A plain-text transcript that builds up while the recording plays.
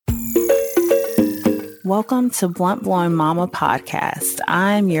Welcome to Blunt Blowing Mama podcast.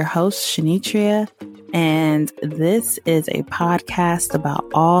 I'm your host, Shanitria, and this is a podcast about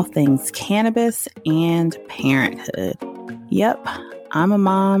all things cannabis and parenthood. Yep, I'm a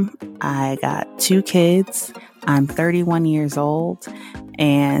mom. I got 2 kids. I'm 31 years old,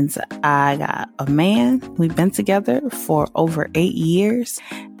 and I got a man. We've been together for over 8 years,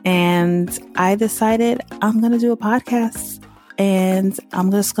 and I decided I'm going to do a podcast. And I'm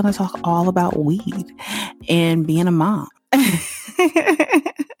just going to talk all about weed and being a mom.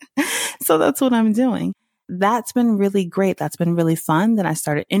 So that's what I'm doing. That's been really great. That's been really fun. Then I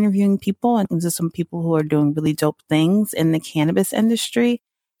started interviewing people, and just some people who are doing really dope things in the cannabis industry.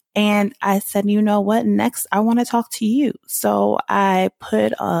 And I said, you know what? Next, I want to talk to you. So I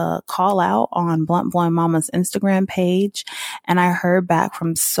put a call out on Blunt Blowing Mama's Instagram page, and I heard back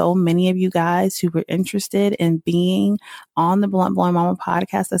from so many of you guys who were interested in being on the Blunt Blowing Mama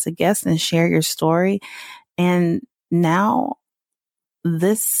podcast as a guest and share your story. And now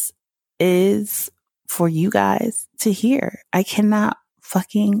this is for you guys to hear. I cannot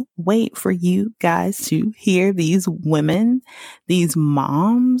fucking wait for you guys to hear these women, these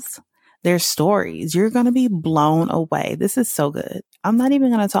moms, their stories. You're going to be blown away. This is so good. I'm not even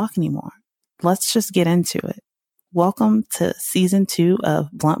going to talk anymore. Let's just get into it. Welcome to season 2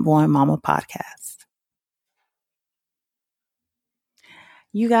 of Blunt Blowing Mama podcast.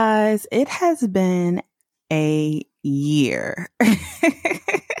 You guys, it has been a year.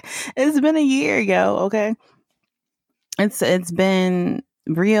 It's been a year, yo. Okay. It's been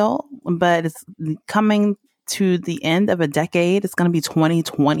real, but it's coming to the end of a decade. It's going to be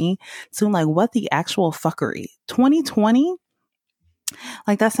 2020 soon. Like, what the actual fuckery? 2020?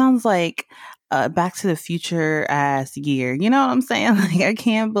 Like, that sounds like Back to the Future ass year. You know what I'm saying? Like, I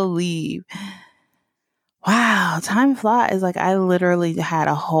can't believe. Wow, time flies. Like, I literally had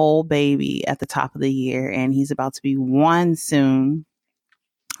a whole baby at the top of the year, and he's about to be 1 soon.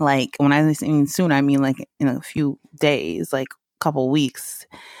 Like, when I mean soon, I mean like in a few days, like a couple weeks.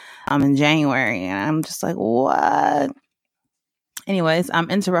 I'm in January, and I'm just like, what? Anyways, I'm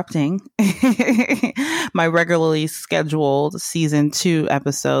interrupting my regularly scheduled season 2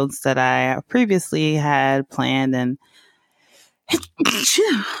 episodes that I previously had planned, and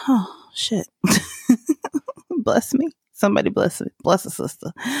oh shit. Bless me. Somebody bless me. Bless a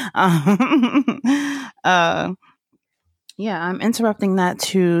sister. Yeah, I'm interrupting that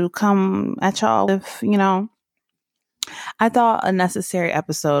to come at y'all with, I thought a necessary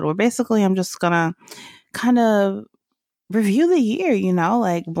episode where basically I'm just gonna kind of review the year,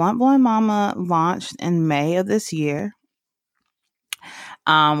 like Blunt Blowing Mama launched in May of this year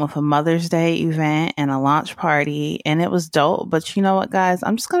with a Mother's Day event and a launch party, and it was dope. But you know what, guys?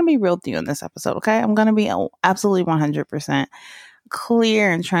 I'm just gonna be real with you in this episode, okay? I'm gonna be absolutely 100%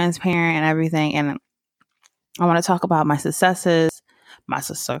 clear and transparent and everything, and I want to talk about my successes. I'm going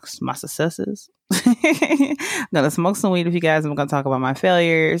to smoke some weed with you guys. I'm going to talk about my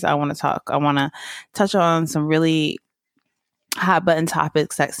failures. I want to touch on some really hot button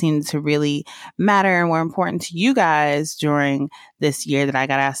topics that seem to really matter and were important to you guys during this year that I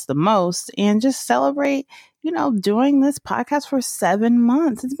got asked the most, and just celebrate, doing this podcast for 7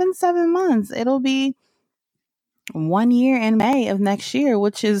 months. It's been 7 months. It'll be 1 year in May of next year,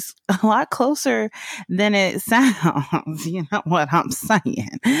 which is a lot closer than it sounds. You know what I'm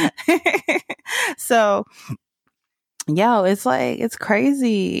saying? So, it's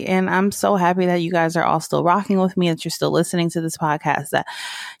crazy. And I'm so happy that you guys are all still rocking with me, that you're still listening to this podcast, that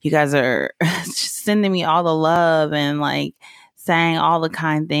you guys are sending me all the love and like saying all the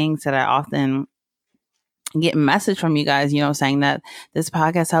kind things that I often get a message from you guys, saying that this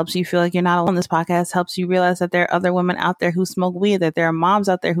podcast helps you feel like you're not alone. This podcast helps you realize that there are other women out there who smoke weed, that there are moms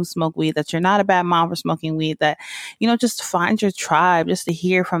out there who smoke weed, that you're not a bad mom for smoking weed, that, just find your tribe, just to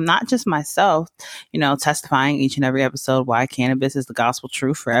hear from not just myself, testifying each and every episode why cannabis is the gospel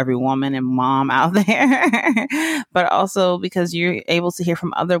truth for every woman and mom out there, but also because you're able to hear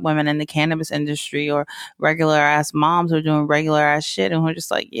from other women in the cannabis industry or regular ass moms who are doing regular ass shit and who are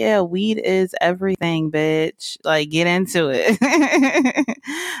just like, yeah, weed is everything, bitch. Like, get into it.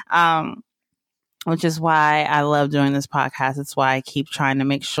 Which is why I love doing this podcast. It's why I keep trying to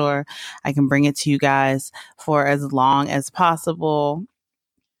make sure I can bring it to you guys for as long as possible.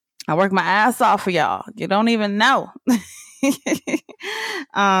 I work my ass off for y'all. You don't even know.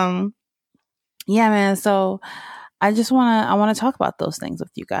 Yeah, man. So I want to talk about those things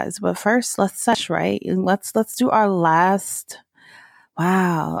with you guys. But first, let's sesh, right? Let's do our last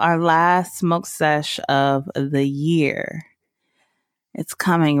smoke sesh of the year. It's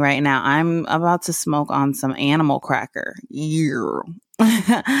coming right now. I'm about to smoke on some animal cracker. Yeah.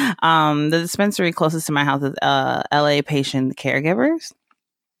 The dispensary closest to my house is LA Patient Caregiver,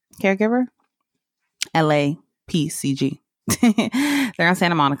 LAPCG. They're on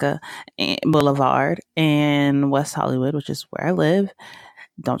Santa Monica Boulevard in West Hollywood, which is where I live.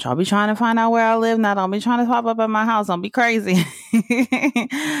 Don't y'all be trying to find out where I live. Now, don't be trying to pop up at my house. Don't be crazy.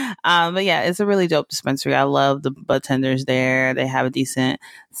 But yeah, it's a really dope dispensary. I love the bartenders there. They have a decent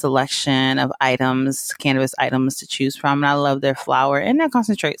selection of items, cannabis items to choose from. And I love their flower and their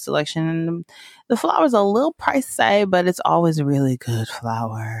concentrate selection. And the flower is a little pricey, but it's always really good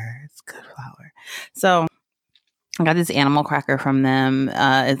flower. It's good flower. So I got this animal cracker from them.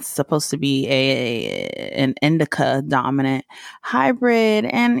 It's supposed to be an indica dominant hybrid.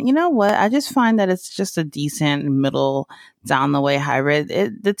 And you know what? I just find that it's just a decent middle down the way hybrid.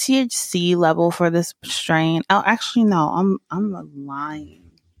 The THC level for this strain. Oh, actually, no, I'm lying.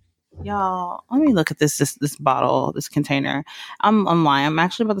 Y'all, let me look at this bottle, this container. I'm lying. I'm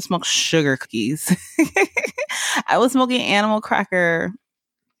actually about to smoke sugar cookies. I was smoking animal cracker.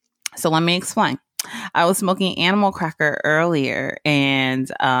 So let me explain. I was smoking animal cracker earlier,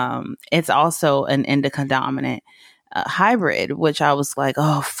 and it's also an indica dominant hybrid, which I was like,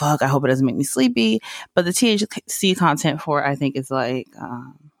 oh fuck, I hope it doesn't make me sleepy. But the THC content for it, I think is like,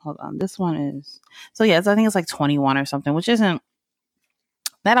 hold on, this one is, so yes, I think it's like 21 or something, which isn't,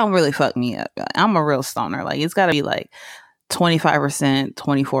 that don't really fuck me up. I'm a real stoner. Like it's got to be like 25%,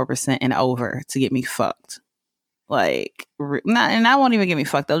 24% and over to get me fucked. Like, not, and that won't even get me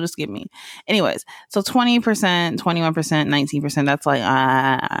fucked. They'll just get me. Anyways, so 20%, 21%, 19%, that's like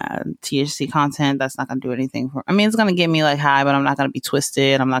THC content. That's not going to do anything for, I mean, it's going to get me like high, but I'm not going to be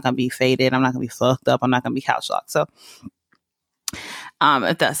twisted. I'm not going to be faded. I'm not going to be fucked up. I'm not going to be couch locked. So,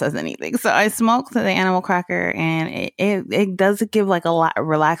 if that says anything. So I smoked the animal cracker, and it does give like a lot of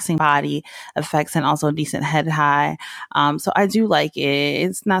relaxing body effects and also a decent head high. So I do like it.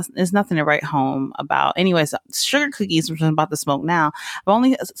 It's nothing to write home about. Anyways, sugar cookies, which I'm about to smoke now, I've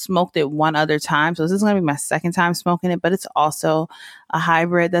only smoked it one other time. So this is going to be my second time smoking it, but it's also a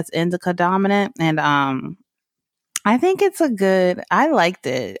hybrid that's indica dominant. And, I think I liked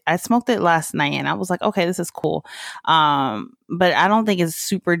it. I smoked it last night and I was like, okay, this is cool. But I don't think it's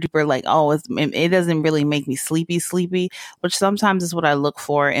super duper like, oh, it doesn't really make me sleepy, which sometimes is what I look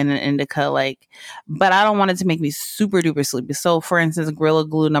for in an indica, like, but I don't want it to make me super duper sleepy. So for instance, Gorilla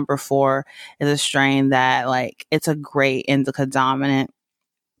Glue #4 is a strain that like, it's a great indica dominant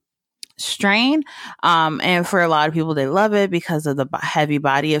strain, and for a lot of people they love it because of the heavy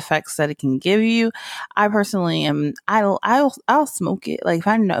body effects that it can give you. I personally am, I'll smoke it. Like if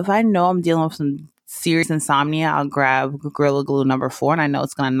I know I'm dealing with some serious insomnia, I'll grab Gorilla Glue #4 and I know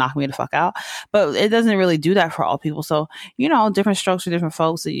it's gonna knock me the fuck out, but it doesn't really do that for all people. So different strokes for different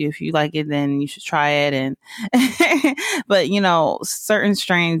folks. If you like it, then you should try it. And but certain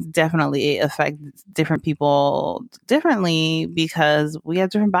strains definitely affect different people differently because we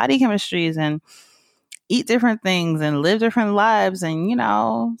have different body chemistries and eat different things and live different lives. And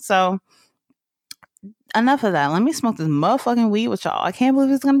so enough of that. Let me smoke this motherfucking weed with y'all. I can't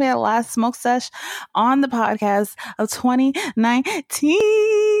believe it's going to be our last smoke sesh on the podcast of 2019.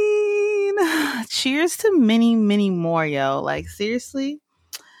 Cheers to many, many more, yo. Like, seriously.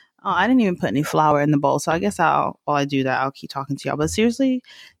 Oh, I didn't even put any flour in the bowl. So I guess while I do that, I'll keep talking to y'all. But seriously,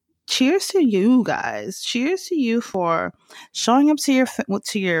 cheers to you guys. Cheers to you for showing up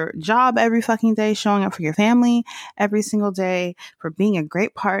to your job every fucking day, showing up for your family every single day, for being a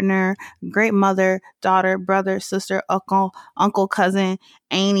great partner, great mother, daughter, brother, sister, uncle, cousin,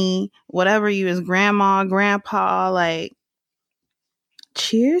 auntie, whatever you is, grandma, grandpa. Like,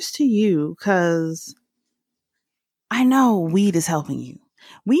 cheers to you, because I know weed is helping you.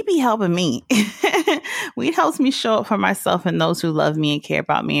 Weed be helping me. Weed helps me show up for myself and those who love me and care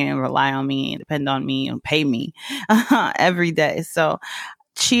about me and rely on me and depend on me and pay me every day. So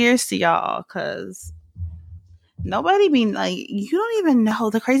cheers to y'all, because nobody be like, you don't even know.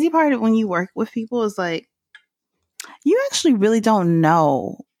 The crazy part of when you work with people is like, you actually really don't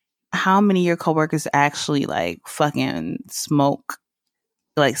know how many of your coworkers actually like fucking smoke.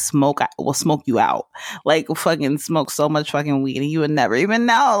 Like will smoke you out, like fucking smoke so much fucking weed and you would never even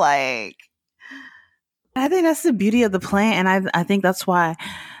know. Like, I think that's the beauty of the plant, and I think that's why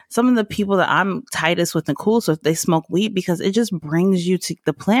some of the people that I'm tightest with and coolest with, they smoke weed, because it just brings you to,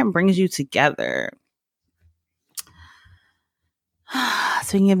 the plant brings you together.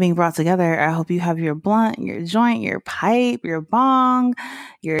 Speaking of being brought together, I hope you have your blunt, your joint, your pipe, your bong,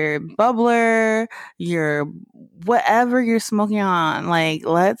 your bubbler, your whatever you're smoking on. Like,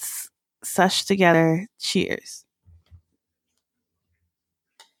 let's sesh together. Cheers.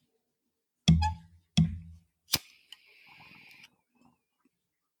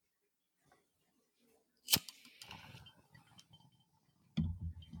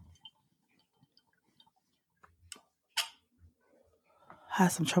 I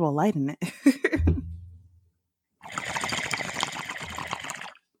had some trouble lighting it.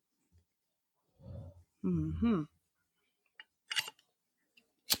 hmm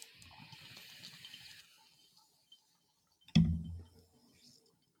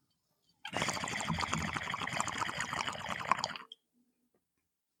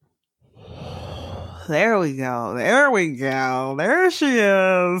There we go. There we go. There she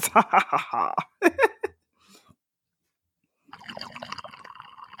is.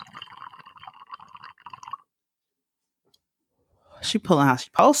 She pulling how she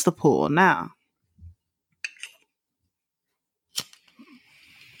supposed to pull now.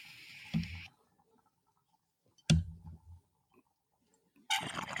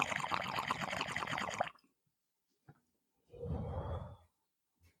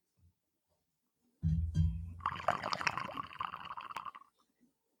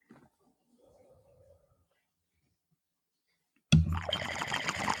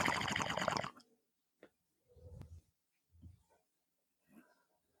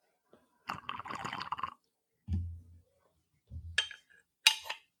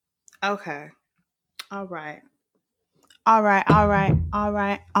 Okay. All right. All right, all right, all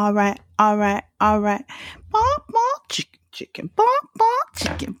right, all right, all right, all right. Bonk, bonk, chicken, chicken, bonk, bonk,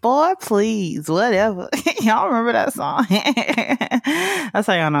 chicken, boy, please, whatever. Y'all remember that song? That's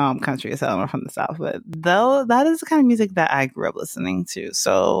how y'all know I'm country as hell. I'm from the South. But though, that is the kind of music that I grew up listening to.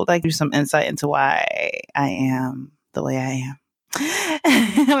 So, like, give some insight into why I am the way I am.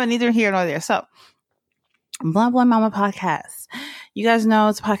 But neither here nor there. So, Blunt Blowing Mama podcast. You guys know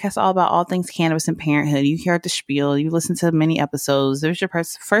it's a podcast all about all things cannabis and parenthood. You hear the spiel. You listen to many episodes. There's your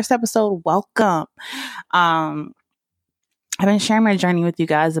first episode. Welcome. I've been sharing my journey with you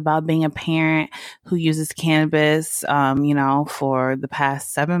guys about being a parent who uses cannabis, for the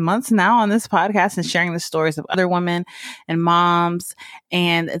past 7 months now on this podcast, and sharing the stories of other women and moms.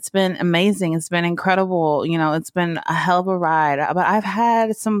 And it's been amazing. It's been incredible. It's been a hell of a ride, but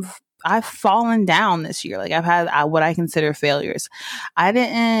I've fallen down this year. Like, I've had what I consider failures.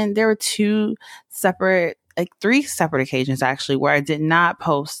 There were three separate occasions actually where I did not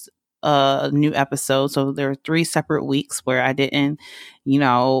post a new episode. So there were 3 separate weeks where I didn't,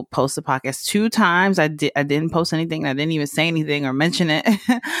 post the podcast. 2 times I didn't post anything. I didn't even say anything or mention it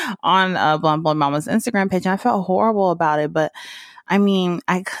on Blunt Blowing Mama's Instagram page. And I felt horrible about it, but I mean,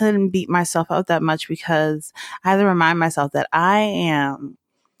 I couldn't beat myself up that much because I had to remind myself that I am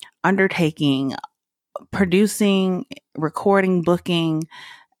undertaking, producing, recording, booking,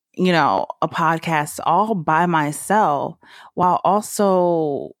 a podcast all by myself while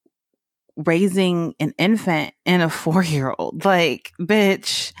also raising an infant and a 4-year-old. Like,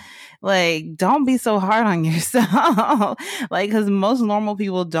 bitch, like, don't be so hard on yourself. Like, because most normal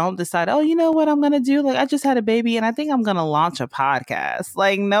people don't decide, oh, you know what I'm going to do? Like, I just had a baby and I think I'm going to launch a podcast.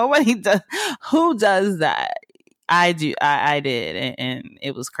 Like, nobody does. Who does that? I do. I did. And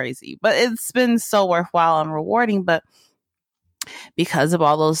it was crazy, but it's been so worthwhile and rewarding. But because of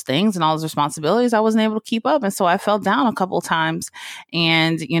all those things and all those responsibilities, I wasn't able to keep up. And so I fell down a couple of times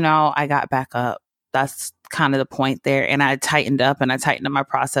and, I got back up. That's kind of the point there. And I tightened up my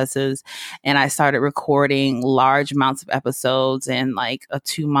processes, and I started recording large amounts of episodes in like a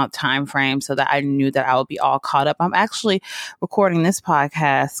 2-month time frame so that I knew that I would be all caught up. I'm actually recording this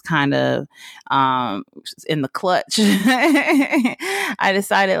podcast kind of in the clutch. I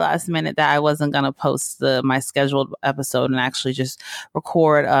decided last minute that I wasn't going to post my scheduled episode and actually just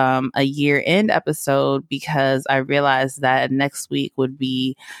record a year-end episode, because I realized that next week would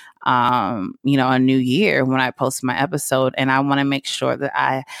be a new year when I post my episode, and I want to make sure that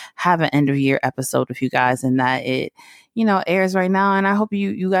I have an end of year episode with you guys and that it, airs right now. And I hope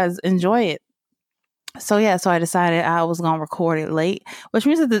you guys enjoy it. So I decided I was going to record it late, which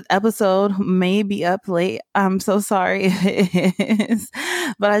means that the episode may be up late. I'm so sorry if it is,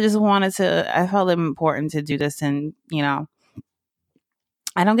 but I felt it important to do this. And,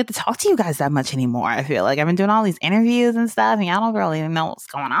 I don't get to talk to you guys that much anymore. I feel like I've been doing all these interviews and stuff, and y'all don't really know what's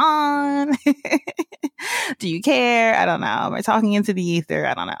going on. Do you care? I don't know. Am I talking into the ether?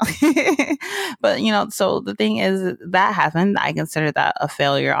 I don't know. But, so the thing is that happened. I consider that a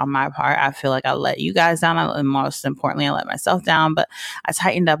failure on my part. I feel like I let you guys down, and most importantly, I let myself down. But I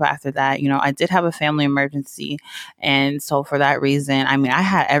tightened up after that. I did have a family emergency. And so for that reason, I mean, I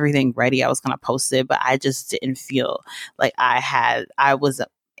had everything ready. I was going to post it, but I just didn't feel like I was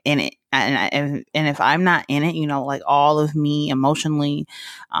in it. And if I'm not in it, like all of me emotionally,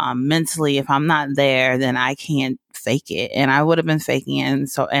 mentally, if I'm not there, then I can't fake it. And I would have been faking it. And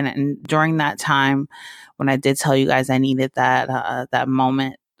so, and during that time when I did tell you guys I needed that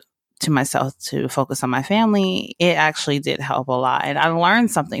moment to myself to focus on my family, it actually did help a lot. And I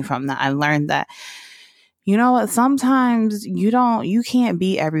learned something from that. I learned that, you know what, sometimes you can't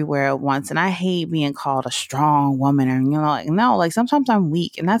be everywhere at once. And I hate being called a strong woman, or, like, no, like sometimes I'm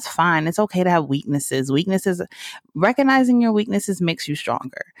weak, and that's fine. It's okay to have weaknesses. Recognizing your weaknesses makes you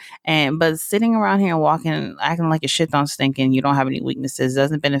stronger. But sitting around here and walking, acting like your shit don't stink and you don't have any weaknesses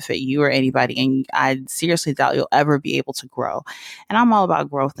doesn't benefit you or anybody. And I seriously doubt you'll ever be able to grow. And I'm all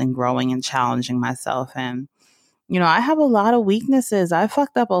about growth and growing and challenging myself. And I have a lot of weaknesses. I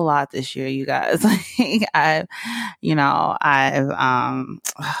fucked up a lot this year, you guys. Like I've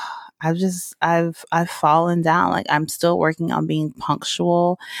fallen down. Like, I'm still working on being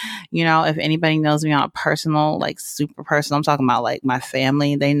punctual. If anybody knows me on a personal, like super personal, I'm talking about like my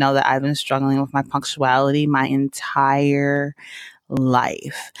family, they know that I've been struggling with my punctuality my entire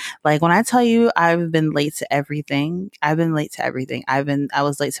life. Like, when I tell you I've been late to everything, I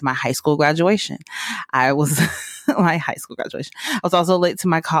was late to my high school graduation. I was my high school graduation. I was also late to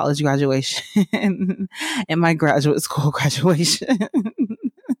my college graduation and my graduate school graduation.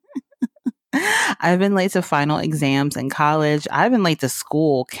 I've been late to final exams in college. I've been late to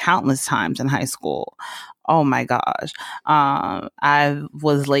school countless times in high school. Oh my gosh. I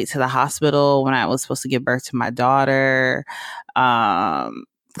was late to the hospital when I was supposed to give birth to my daughter.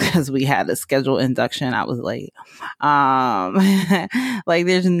 Because we had a scheduled induction. I was late. Like,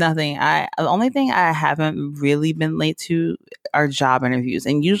 there's nothing. The only thing I haven't really been late to are job interviews.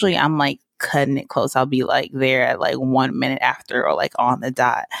 And usually I'm like cutting it close. I'll be like there at like 1 minute after, or like on the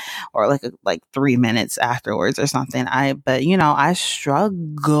dot, or like 3 minutes afterwards or something. I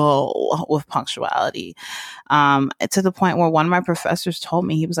struggle with punctuality. To the point where one of my professors told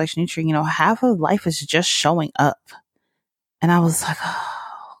me, he was like, Shanitra, half of life is just showing up. And I was like, oh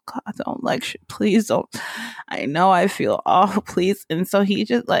God, don't lecture. Please don't. I know I feel awful, please. And so he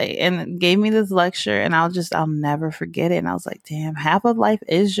just and gave me this lecture, and I'll never forget it. And I was like, damn, half of life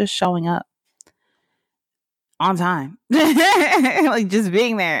is just showing up on time. Like, just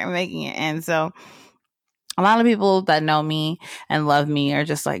being there and making it. And so a lot of people that know me and love me are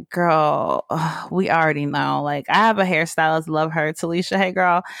just like, girl, we already know. Like, I have a hairstylist, love her, Talisha. Hey,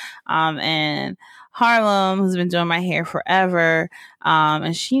 girl. And Harlem, who's been doing my hair forever.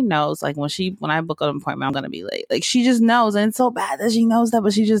 And she knows, like, when I book an appointment, I'm going to be late. Like, she just knows. And it's so bad that she knows that,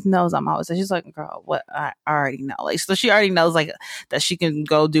 but she just knows I'm always late. She's like, girl, what? I already know. Like, so she already knows, like, that she can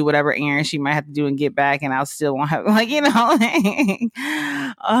go do whatever errand she might have to do and get back, and I'll still won't have, like, like,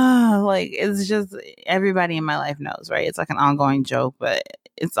 it's just, everybody in my life knows, right? It's like an ongoing joke, but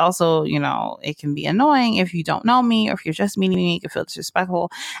it's also, it can be annoying if you don't know me, or if you're just meeting me, it can feel disrespectful.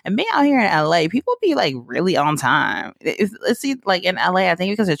 And being out here in LA, people be like really on time. Let's see, like in LA, I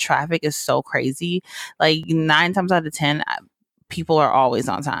think because the traffic is so crazy, like 9 times out of 10, people are always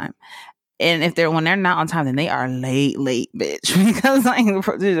on time. And when they're not on time, then they are late, bitch, because like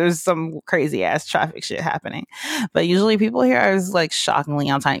there's some crazy ass traffic shit happening. But usually people here are like shockingly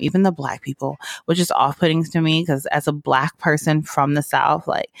on time, even the Black people, which is off-putting to me, because as a Black person from the South,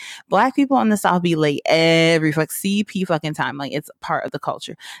 like, Black people in the South be late every CP fucking time. Like, it's part of the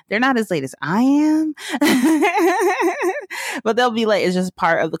culture. They're not as late as I am, but they'll be late. It's just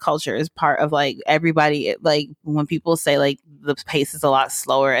part of the culture. It's part of like everybody. Like, when people say like the pace is a lot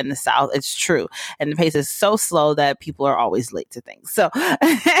slower in the South, it's true. And the pace is so slow that people are always late to things. So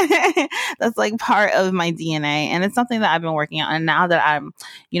that's like part of my DNA. And it's something that I've been working on. And now that I'm,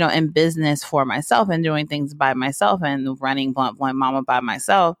 in business for myself and doing things by myself and running Blunt Blunt Mama by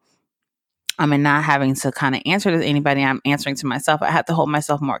myself, and not having to kind of answer to anybody, I'm answering to myself. I have to hold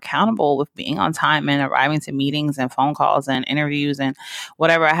myself more accountable with being on time and arriving to meetings and phone calls and interviews and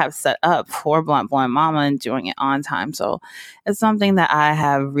whatever I have set up for Blunt Blunt Mama, and doing it on time. So it's something that I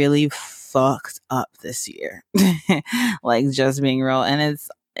have really fucked up this year. Like, just being real. And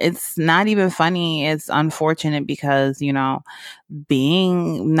it's not even funny. It's unfortunate because, not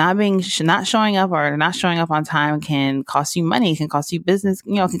showing up or not showing up on time can cost you money, can cost you business,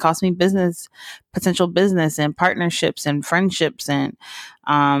 can cost me business, potential business and partnerships and friendships and,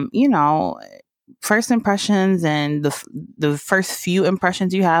 first impressions and the first few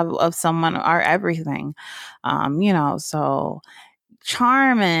impressions you have of someone are everything. So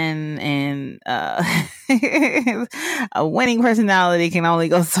charm and a winning personality can only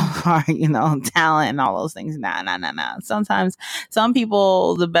go so far, talent and all those things. Nah. Sometimes some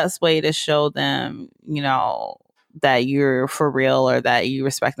people, the best way to show them, that you're for real, or that you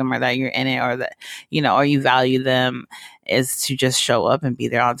respect them, or that you're in it, or that, or you value them, is to just show up and be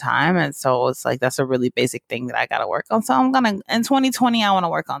there on time. And so it's like, that's a really basic thing that I got to work on. So in 2020, I want to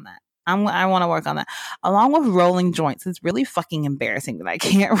work on that. I want to work on that along with rolling joints. It's really fucking embarrassing that I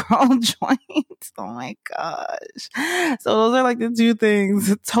can't roll joints. Oh my gosh. So those are like the two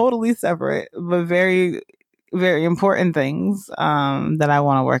things, totally separate, but very, very important things that I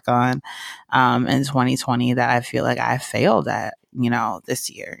want to work on in 2020 that I feel like I failed at, this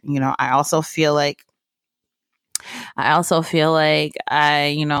year. I also feel like I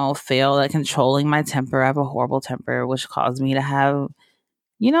failed at controlling my temper. I have a horrible temper, which caused me to have,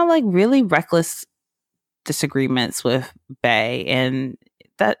 like really reckless disagreements with Bay. And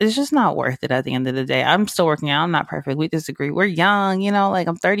that is just not worth it at the end of the day. I'm still working out. I'm not perfect. We disagree. We're young, like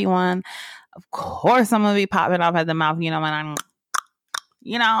I'm 31. Of course, I'm going to be popping off at the mouth, when I'm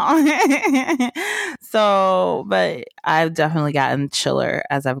so, but I've definitely gotten chiller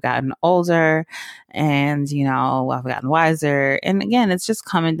as I've gotten older, and I've gotten wiser. And again, it's just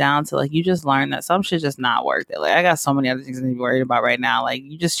coming down to like, you just learn that some shit just not worth it. Like, I got so many other things to be worried about right now. Like,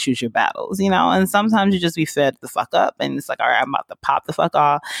 you just choose your battles, and sometimes you just be fed the fuck up, and it's like, all right, I'm about to pop the fuck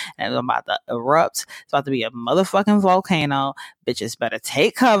off, and I'm about to erupt. It's about to be a motherfucking volcano. Bitches better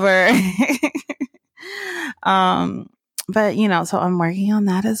take cover. But so I'm working on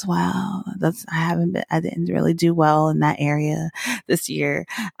that as well. I didn't really do well in that area this year.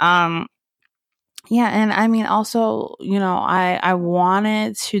 Yeah. And I mean, also, I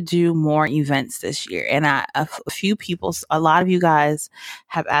wanted to do more events this year. And a lot of you guys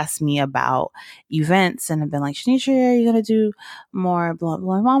have asked me about events and have been like, Shanisha, are you going to do more Blunt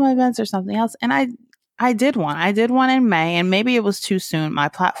Mama events or something else? And I did one. I did one in May, and maybe it was too soon. My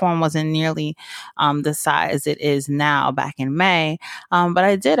platform wasn't nearly the size it is now back in May. But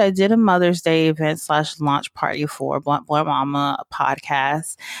I did a Mother's Day event / launch party for Blunt Mama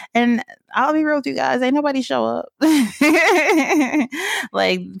podcast. And I'll be real with you guys, ain't nobody show up.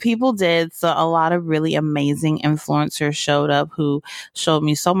 Like, people did. So a lot of really amazing influencers showed up who showed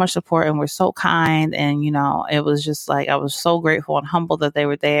me so much support and were so kind. And, it was just like, I was so grateful and humbled that they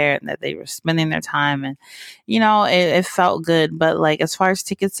were there and that they were spending their time. And, it felt good. But like, as far as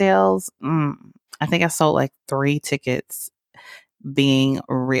ticket sales, I think I sold like 3 tickets, being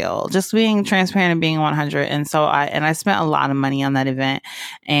real, just being transparent and being 100. And so I spent a lot of money on that event,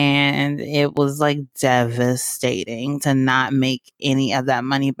 and it was like devastating to not make any of that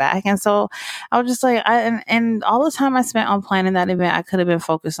money back. And so I was just like, and all the time I spent on planning that event, I could have been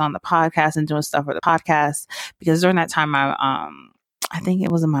focused on the podcast and doing stuff for the podcast, because during that time I think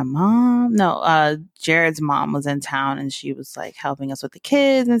it was my mom. No, Jared's mom was in town, and she was like helping us with the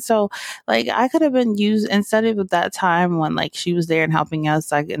kids. And so like, I could have been instead of that time when like she was there and helping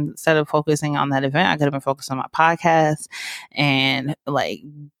us, like, instead of focusing on that event, I could have been focused on my podcast and like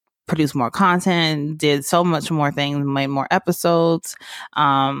produced more content, did so much more things, made more episodes. So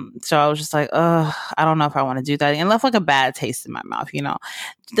I was just like, I don't know if I want to do that. And left like a bad taste in my mouth,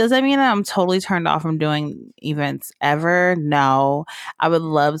 Does that mean that I'm totally turned off from doing events ever? No. I would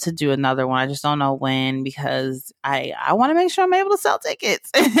love to do another one. I just don't know when, because I want to make sure I'm able to sell tickets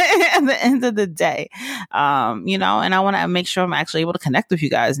at the end of the day. And I want to make sure I'm actually able to connect with you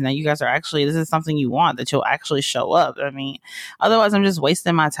guys, and that you guys are actually, this is something you want, that you'll actually show up. I mean, otherwise I'm just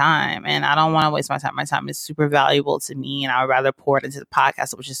wasting my time, and I don't want to waste my time. My time is super valuable to me, and I would rather pour it into the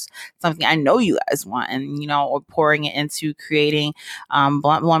podcast, which is something I know you guys want, and, or pouring it into creating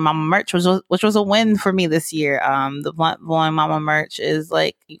Blunt Blowing Mama merch, which was a win for me this year. The Blunt Blowing Mama merch is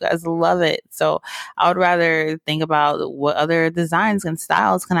like, you guys love it. So I would rather think about what other designs and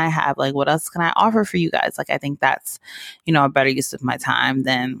styles can I have? Like, what else can I offer for you guys? Like, I think that's, a better use of my time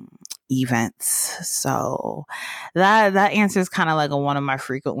than events. So that answer is kind of like one of my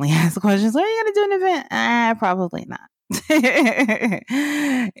frequently asked questions. Are you going to do an event? Probably not.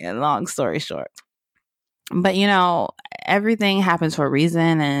 Yeah, long story short. But everything happens for a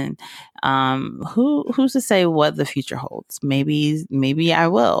reason, and who's to say what the future holds? Maybe I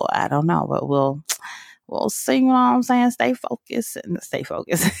will. I don't know, but we'll see. You know what I'm saying? Stay focused.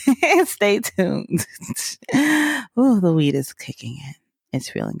 Stay tuned. Ooh, the weed is kicking in. It's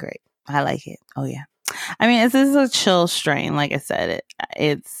feeling great. I like it. Oh yeah. I mean, this is a chill strain. Like I said,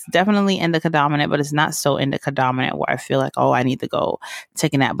 it's definitely indica dominant, but it's not so indica dominant where I feel like, oh, I need to go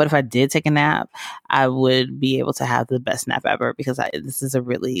take a nap. But if I did take a nap, I would be able to have the best nap ever, because this is a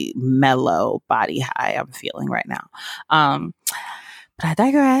really mellow body high I'm feeling right now. But I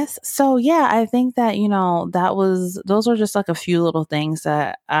digress. So yeah, I think that, those are just like a few little things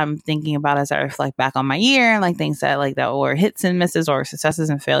that I'm thinking about as I reflect back on my year, and like things that were hits and misses or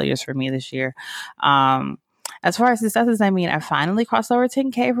successes and failures for me this year. as far as successes, I mean, I finally crossed over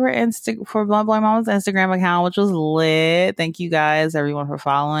 10K for Blunt Blowing Mama's Instagram account, which was lit. Thank you guys, everyone, for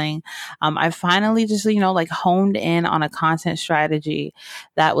following. I finally just, like honed in on a content strategy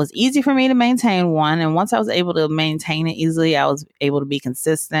that was easy for me to maintain, one. And once I was able to maintain it easily, I was able to be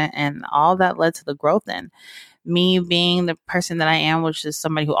consistent, and all that led to the growth in me being the person that I am, which is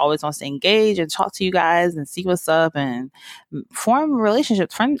somebody who always wants to engage and talk to you guys and see what's up and form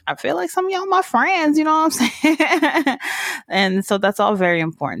relationships. I feel like some of y'all my friends, you know what I'm saying? And so that's all very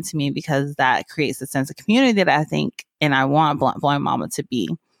important to me, because that creates a sense of community that I think and I want Blunt Blowing Mama to be.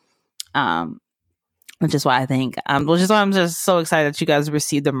 Which is why I think, which is why I'm just so excited that you guys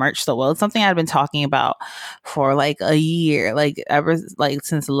received the merch so well. It's something I've been talking about for like a year,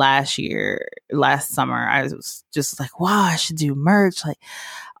 since last summer. I was just like, wow, I should do merch.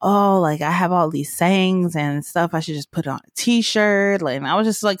 I have all these sayings and stuff. I should just put it on a t-shirt. And I was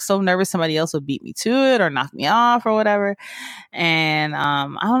just so nervous somebody else would beat me to it or knock me off or whatever. And I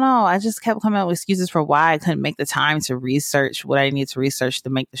don't know. I just kept coming up with excuses for why I couldn't make the time to research what I need to research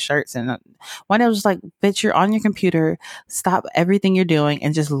to make the shirts. And one day I was just like, bitch, you're on your computer. Stop everything you're doing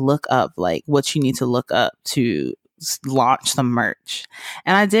and just look up what you need to look up to launch some merch.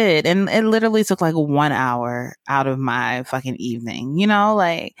 And I did. And it literally took 1 hour out of my fucking evening.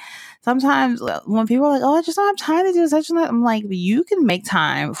 Sometimes when people are like, oh, I just don't have time to do such and that, I'm like, you can make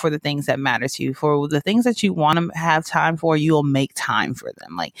time for the things that matter to you. For the things that you want to have time for, you'll make time for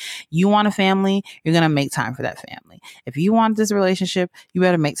them. You want a family, you're going to make time for that family. If you want this relationship, you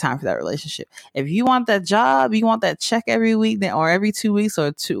better make time for that relationship. If you want that job, you want that check every week or every 2 weeks or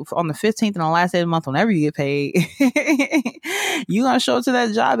on the 15th and the last day of the month, whenever you get paid, you're going to show up to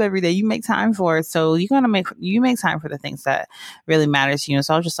that job every day. You make time for it. So you make time for the things that really matter to you.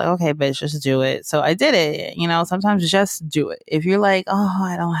 So I was just like, okay, bitch, just do it. So I did it. Sometimes just do it. If you're like, oh,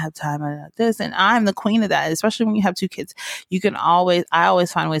 I don't have time to this, and I'm the queen of that, especially when you have 2 kids, I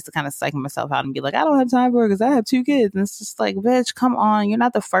always find ways to kind of psych myself out and be like, I don't have time for it because I have 2 kids. And it's just like, bitch, come on. You're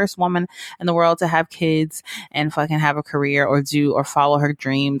not the first woman in the world to have kids and fucking have a career or follow her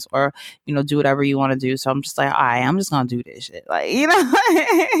dreams or, do whatever you want to do. So I'm just like, all right, I'm just going to do this shit. I'm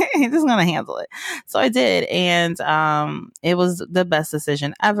just going to handle it. So I did. And it was the best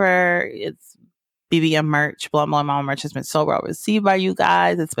decision ever. It's BBM merch, Blunt Blowing Mama merch has been so well received by you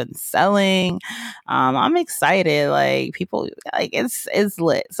guys. It's been selling. I'm excited. People, it's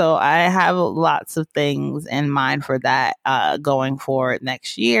lit. So I have lots of things in mind for that going forward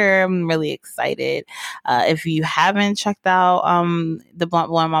next year. I'm really excited. If you haven't checked out the Blunt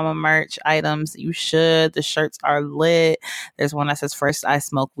Blowing Mama merch items, you should. The shirts are lit. There's one that says, first I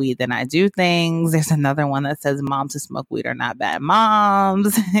smoke weed, then I do things. There's another one that says, moms who smoke weed are not bad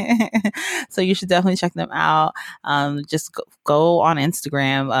moms. So you should definitely check them out. Just go on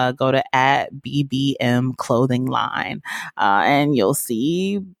Instagram, go to @BBM clothing line, and you'll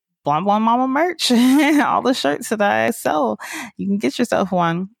see Blunt Blowing Mama merch, all the shirts that I sell. You can get yourself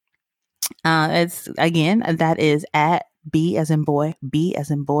one. It's again, that is B as in boy, B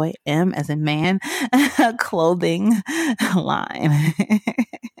as in boy, M as in man, clothing line.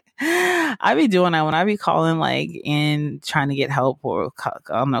 I be doing that when I be calling in trying to get help or I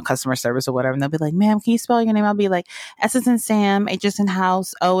don't know, customer service or whatever, and they'll be like, ma'am, can you spell your name? I'll be like, S is in Sam, H is in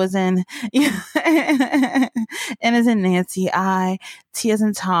house, O is in N is in Nancy, T is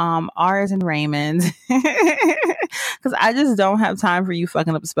in Tom, R is in Raymond. Because I just don't have time for you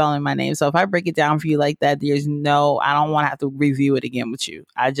fucking up spelling my name. So if I break it down for you like that, I don't want to have to review it again with you.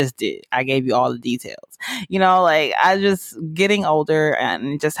 I just did. I gave you all the details. I just getting older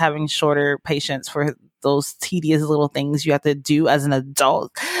and just having shorter patience for those tedious little things you have to do as an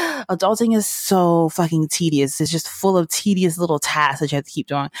adult. Adulting is so fucking tedious. It's just full of tedious little tasks that you have to keep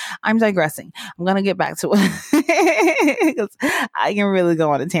doing. I'm digressing. I'm going to get back to it because I can really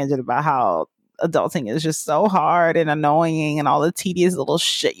go on a tangent about how adulting is just so hard and annoying and all the tedious little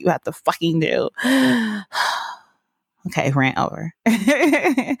shit you have to fucking do. Okay, rant over.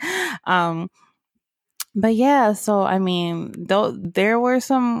 But yeah, so I mean, though there were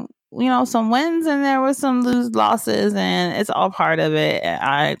some wins and there were some losses, and it's all part of it.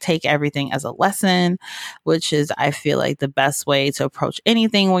 I take everything as a lesson, which is, I feel like, the best way to approach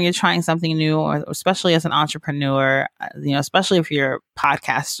anything when you're trying something new, or especially as an entrepreneur, especially if you're a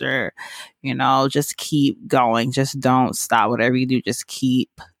podcaster, just keep going. Just don't stop. Whatever you do, just keep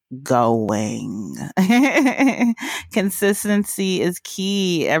going. Consistency is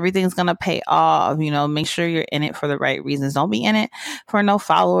key. Everything's gonna pay off. Make sure you're in it for the right reasons. Don't be in it for no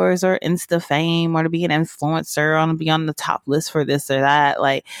followers or Insta fame or to be an influencer or to be on the top list for this or that.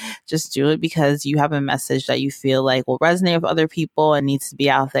 Just do it because you have a message that you feel like will resonate with other people and needs to be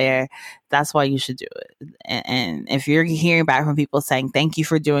out there. That's why you should do it. And if you're hearing back from people saying, thank you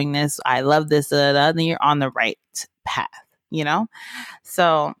for doing this, I love this, then you're on the right path, you know?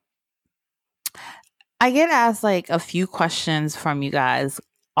 So I get asked like a few questions from you guys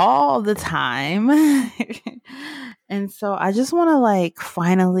all the time. And so I just want to like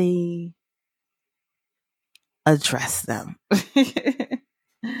finally address them.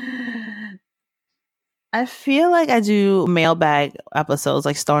 I feel like I do mailbag episodes,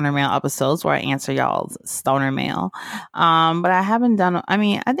 like stoner mail episodes, where I answer y'all's stoner mail. But I haven't done, I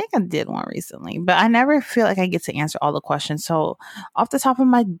mean, I think I did one recently, but I never feel like I get to answer all the questions. So off the top of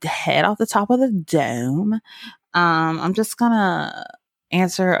my head, off the top of the dome, I'm just gonna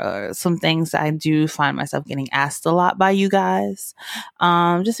answer some things that I do find myself getting asked a lot by you guys.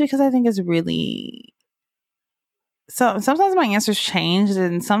 Just because I think it's really, so sometimes my answers change,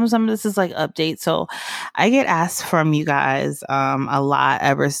 and some of this is like updates. So I get asked from you guys a lot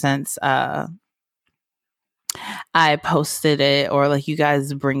ever since I posted it, or like you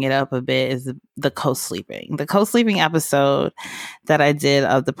guys bring it up a bit, is the co-sleeping. The co-sleeping episode that I did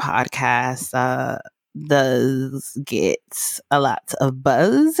of the podcast does get a lot of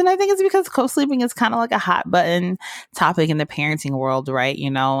buzz, and I think it's because co-sleeping is kind of like a hot button topic in the parenting world, right?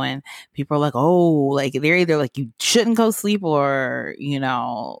 You know, and people are like, oh, like they're either like you shouldn't co-sleep, or you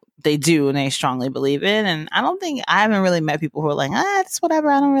know, they do and they strongly believe it. And I haven't really met people who are like, it's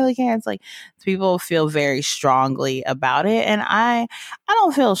whatever, I don't really care. It's like people feel very strongly about it, and I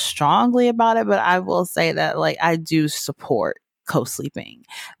don't feel strongly about it, but I will say that like I do support co-sleeping,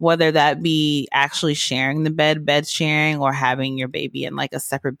 whether that be actually sharing the bed sharing, or having your baby in like a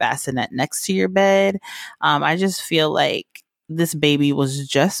separate bassinet next to your bed. I just feel like this baby was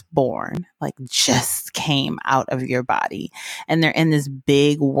just born, like just came out of your body, and they're in this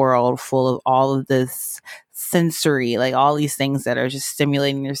big world full of all of this sensory, like all these things that are just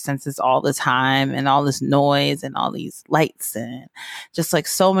stimulating their senses all the time, and all this noise and all these lights and just like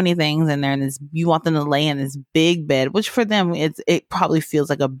so many things in there. And this, you want them to lay in this big bed, which for them it probably feels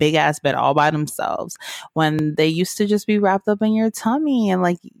like a big ass bed all by themselves, when they used to just be wrapped up in your tummy and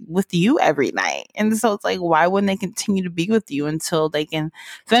like with you every night. And so it's like, why wouldn't they continue to be with you until they can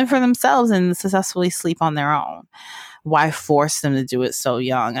fend for themselves and successfully sleep on their own? Why force them to do it so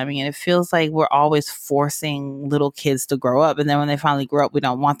young? I mean, it feels like we're always forcing little kids to grow up, and then when they finally grow up, we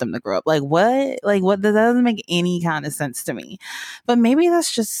don't want them to grow up. Like what? Like what? That doesn't make any kind of sense to me. But maybe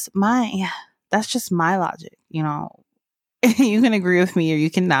that's just my logic, you know. You can agree with me or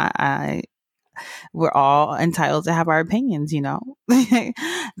you cannot. We're all entitled to have our opinions, you know.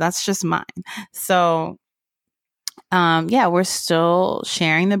 That's just mine. So yeah, we're still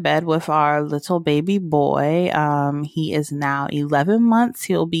sharing the bed with our little baby boy. He is now 11 months.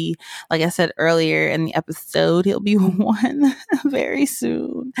 He'll be, like I said earlier in the episode, he'll be 1 very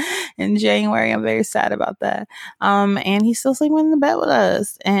soon in January. I'm very sad about that. And he's still sleeping in the bed with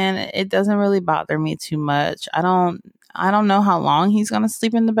us, and it doesn't really bother me too much. I don't know how long he's going to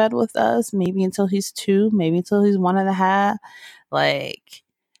sleep in the bed with us. Maybe until he's 2, maybe until he's 1.5. Like,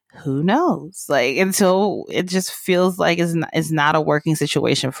 who knows? Like, until it just feels like it's not a working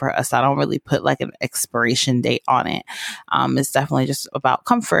situation for us. I don't really put like an expiration date on it. It's definitely just about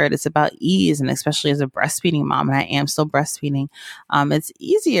comfort. It's about ease. And especially as a breastfeeding mom, and I am still breastfeeding, it's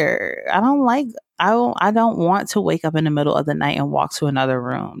easier. I don't want to wake up in the middle of the night and walk to another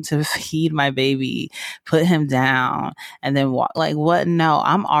room to feed my baby, put him down, and then walk. Like, what? No,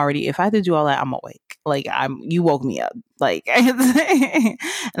 I'm already, if I had to do all that, I'm awake. Like, you woke me up. Like, and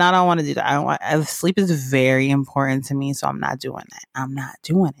I don't want to do that. Sleep is very important to me, so I'm not doing that. I'm not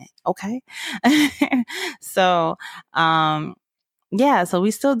doing it. Okay. So, yeah, so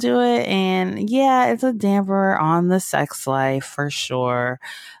we still do it, and yeah, it's a damper on the sex life for sure.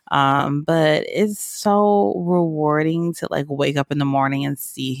 But it's so rewarding to like wake up in the morning and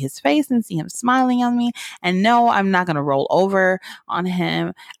see his face and see him smiling on me. And no, I'm not going to roll over on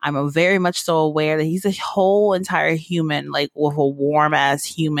him. I'm very much so aware that he's a whole entire human, like with a warm ass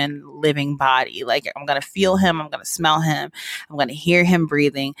human living body. Like, I'm going to feel him. I'm going to smell him. I'm going to hear him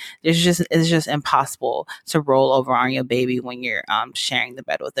breathing. It's just impossible to roll over on your baby when you're sharing the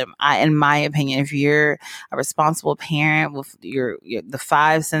bed with them. In my opinion, if you're a responsible parent with the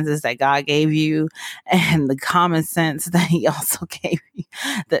 5 senses that God gave you, and the common sense that He also gave you,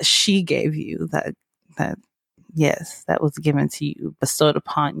 that she gave you, that yes, that was given to you, bestowed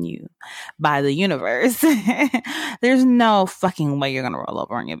upon you by the universe. There's no fucking way you're gonna roll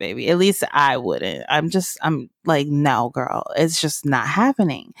over on your baby. At least I wouldn't. I'm like, no, girl, it's just not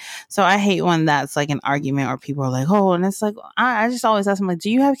happening. So I hate when that's like an argument, or people are like, oh, and it's like, I just always ask them, like,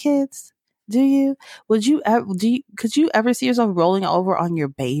 do you have kids? Do you? Would you ever? Could you ever see yourself rolling over on your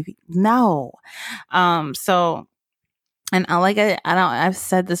baby? No. So, and I don't. I've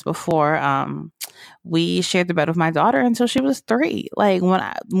said this before. We shared the bed with my daughter until she was 3. Like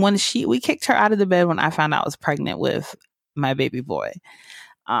we kicked her out of the bed when I found out I was pregnant with my baby boy.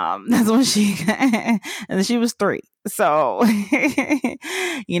 That's when and she was 3. So,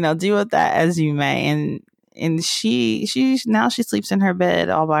 do with that as you may. And now she sleeps in her bed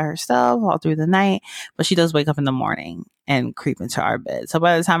all by herself all through the night, but she does wake up in the morning and creep into our bed. So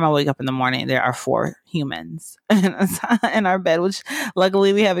by the time I wake up in the morning, there are 4 humans in our bed, which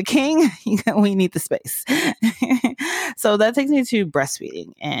luckily we have a king. We need the space. So that takes me to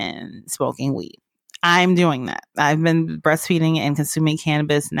breastfeeding and smoking weed. I'm doing that. I've been breastfeeding and consuming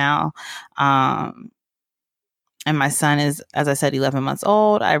cannabis now. And my son is, as I said, 11 months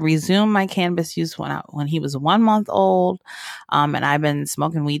old. I resumed my cannabis use when he was 1 month old. And I've been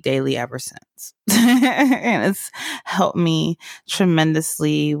smoking weed daily ever since. And it's helped me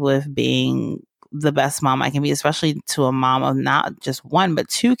tremendously with being the best mom I can be, especially to a mom of not just 1, but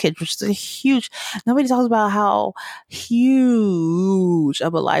 2 kids, which is a huge, nobody talks about how huge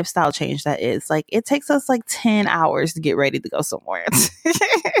of a lifestyle change that is. Like, it takes us like 10 hours to get ready to go somewhere.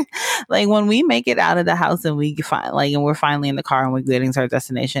 Like, when we make it out of the house and and we're finally in the car and we're getting to our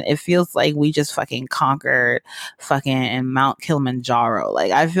destination, it feels like we just fucking conquered fucking Mount Kilimanjaro.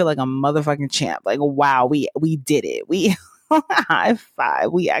 Like, I feel like a motherfucking champ. Like, wow, we did it. We high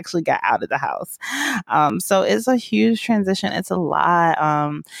five. We actually got out of the house. So it's a huge transition. It's a lot.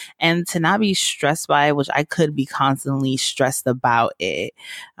 And to not be stressed by it, which I could be constantly stressed about it.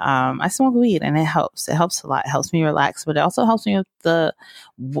 I smoke weed and it helps. It helps a lot. It helps me relax, but it also helps me with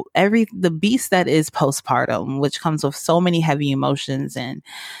the beast that is postpartum, which comes with so many heavy emotions and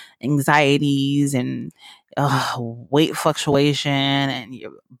anxieties and weight fluctuation and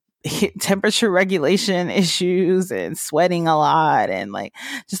your temperature regulation issues and sweating a lot and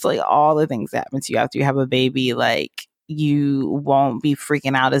just all the things that happen to you after you have a baby. Like, you won't be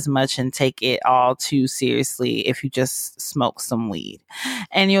freaking out as much and take it all too seriously if you just smoke some weed,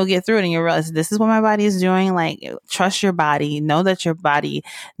 and you'll get through it and you'll realize this is what my body is doing. Like, trust your body. Know that your body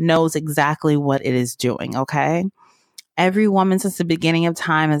knows exactly what it is doing. Okay. Every woman since the beginning of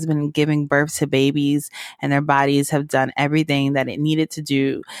time has been giving birth to babies, and their bodies have done everything that it needed to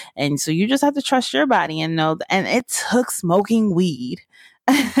do. And so you just have to trust your body and know and it took smoking weed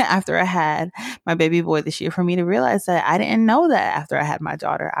after I had my baby boy this year for me to realize that I didn't know that after I had my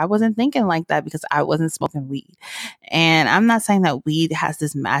daughter. I wasn't thinking like that because I wasn't smoking weed. And I'm not saying that weed has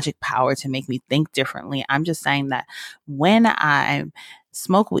this magic power to make me think differently. I'm just saying that when I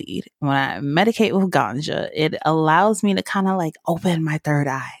smoke weed, when I medicate with ganja, it allows me to kind of open my third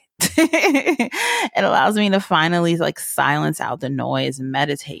eye. It allows me to finally silence out the noise and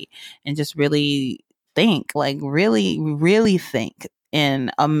meditate and just really think, really think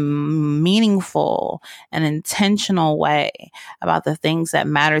in a meaningful and intentional way about the things that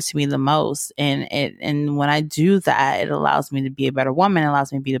matter to me the most. And when I do that, it allows me to be a better woman, it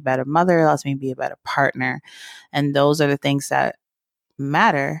allows me to be a better mother, it allows me to be a better partner. And those are the things that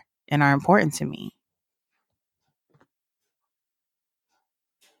matter and are important to me.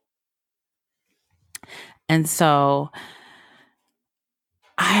 And so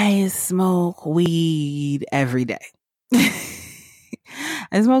I smoke weed every day.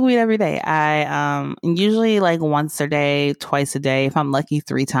 I smoke weed every day. I usually once a day, twice a day, if I'm lucky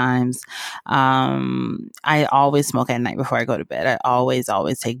 3 times. I always smoke at night before I go to bed. I always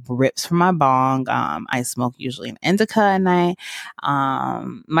take rips from my bong. I smoke usually an indica at night.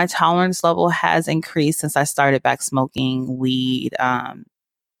 My tolerance level has increased since I started back smoking weed 10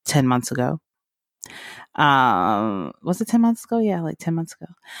 months ago. Was it 10 months ago? Yeah, 10 months ago.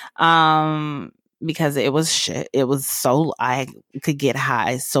 Because it was shit. It was so, I could get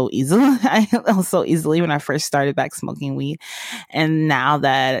high so easily. So easily when I first started back smoking weed. And now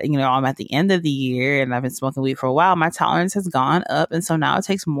that, I'm at the end of the year and I've been smoking weed for a while, my tolerance has gone up. And so now it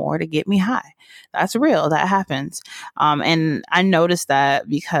takes more to get me high. That's real. That happens. And I noticed that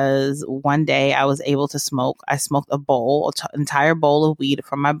because one day I was able to smoke. I smoked an entire bowl of weed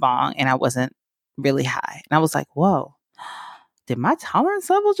from my bong, and I wasn't really high. And I was like, whoa. Did my tolerance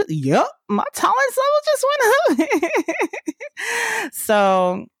level my tolerance level just went up.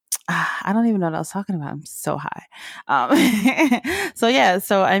 So I don't even know what I was talking about. I'm so high. So yeah.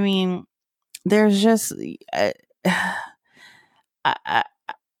 So I mean, there's just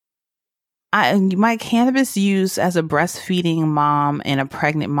my cannabis use as a breastfeeding mom and a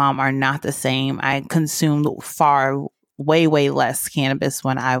pregnant mom are not the same. I consumed far way, way less cannabis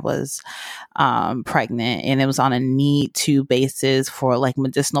when I was pregnant, and it was on a need to basis for like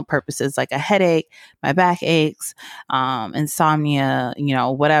medicinal purposes, like a headache, my back aches, insomnia,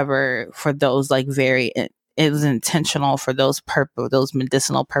 whatever, for those like it was intentional for those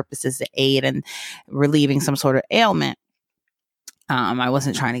medicinal purposes to aid in relieving some sort of ailment. I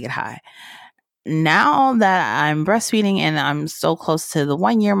wasn't trying to get high. Now that I'm breastfeeding and I'm so close to the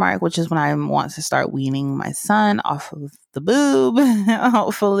 1 year mark, which is when I want to start weaning my son off of the boob,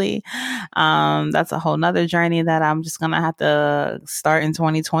 hopefully, that's a whole nother journey that I'm just going to have to start in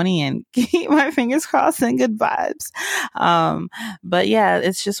 2020 and keep my fingers crossed and good vibes. But yeah,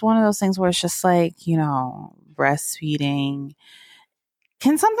 it's just one of those things where it's just like, breastfeeding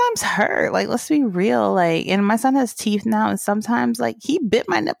can sometimes hurt. Like, let's be real. Like, and my son has teeth now, and sometimes, like, he bit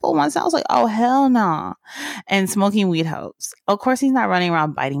my nipple once. I was like, oh, hell no. And smoking weed helps. Of course, he's not running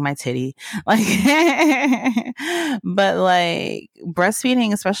around biting my titty. Like, but like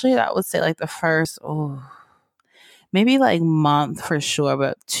breastfeeding, especially, I would say like the first, maybe like month for sure,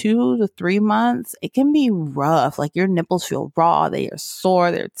 but 2 to 3 months, it can be rough. Like your nipples feel raw, they are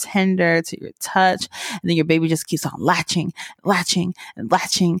sore, they're tender to your touch, and then your baby just keeps on latching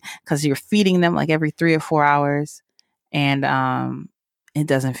because you're feeding them like every 3 or 4 hours, and it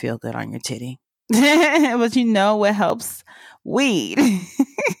doesn't feel good on your titty. But what helps? Weed.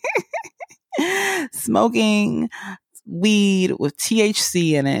 Smoking weed with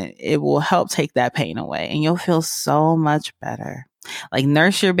THC in it, it will help take that pain away, and you'll feel so much better. Like,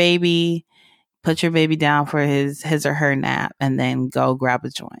 nurse your baby, put your baby down for his or her nap, and then go grab a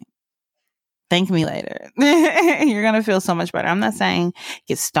joint. Thank me later. You're going to feel so much better. I'm not saying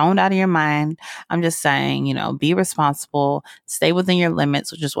get stoned out of your mind. I'm just saying, be responsible, stay within your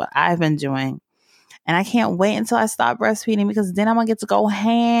limits, which is what I've been doing. And I can't wait until I stop breastfeeding, because then I'm going to get to go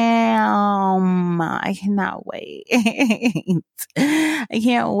ham. I cannot wait. I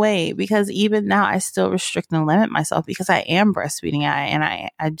can't wait, because even now I still restrict and limit myself because I am breastfeeding.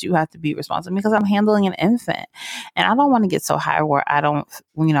 I do have to be responsible because I'm handling an infant. And I don't want to get so high where I don't,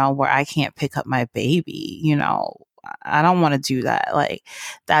 where I can't pick up my baby, I don't want to do that. Like,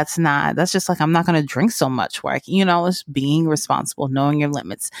 that's just like, I'm not going to drink so much where it's being responsible, knowing your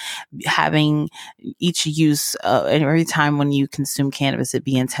limits, having each use, and every time when you consume cannabis, it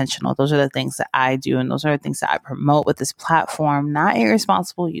be intentional. Those are the things that I do. And those are the things that I promote with this platform, not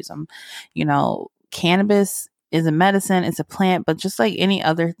irresponsible use. Cannabis is a medicine, it's a plant, but just like any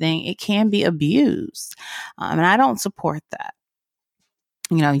other thing, it can be abused. And I don't support that.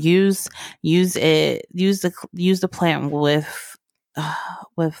 Use the plant with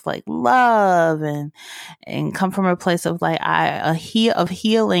like love, and come from a place of like of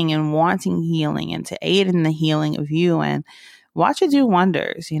healing and wanting healing, and to aid in the healing of you, and watch it do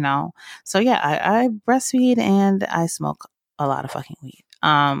wonders. So yeah, I breastfeed and I smoke a lot of fucking weed.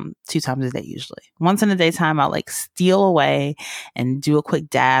 2 times a day usually. Once in the daytime, I'll like steal away and do a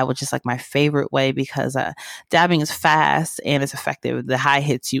quick dab, which is like my favorite way, because dabbing is fast and it's effective. The high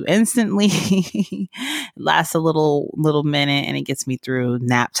hits you instantly. It lasts a little minute, and it gets me through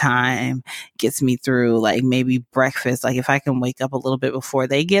nap time, gets me through like maybe breakfast. Like, if I can wake up a little bit before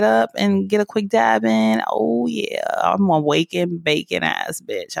they get up and get a quick dab in, oh yeah, I'm a wake and bacon ass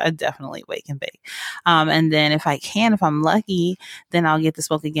bitch. I definitely wake and bake. And then if I'm lucky, then I'll get to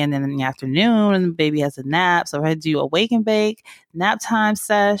smoke again in the afternoon, and the baby has a nap. So I do a wake and bake, nap time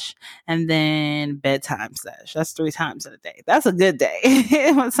sesh, and then bedtime sesh. That's 3 times in a day. That's a good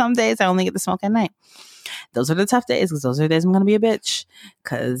day. Some days I only get to smoke at night. Those are the tough days, because those are the days I'm going to be a bitch.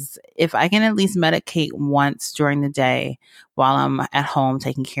 Because if I can at least medicate once during the day while I'm at home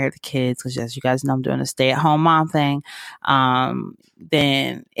taking care of the kids, because as you guys know, I'm doing a stay-at-home mom thing,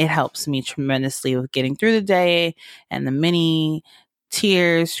 then it helps me tremendously with getting through the day and the mini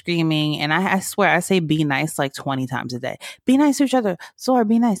tears, screaming. And I swear, I say be nice like 20 times a day. Be nice to each other. Zora,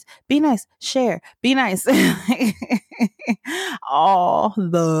 be nice, share, be nice. All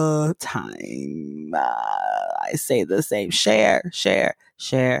the time. I say the same, share. Like,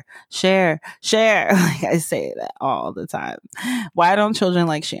 I say that all the time. Why don't children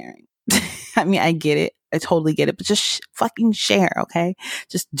like sharing? I mean, I get it. I totally get it, but just fucking share, okay?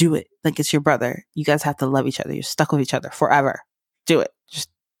 Just do it like it's your brother. You guys have to love each other. You're stuck with each other forever. Do it. Just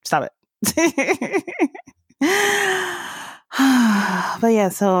stop it. But yeah,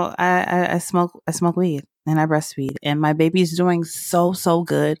 so I smoke weed. and I breastfeed, and my baby's doing so, so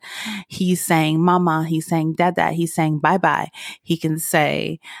good. He's saying mama, he's saying dada, he's saying bye bye. He can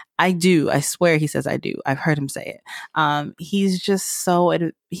say, I do. I swear he says I do. I've heard him say it. He's just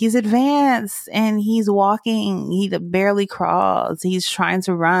he's advanced, and he's walking. He barely crawls. He's trying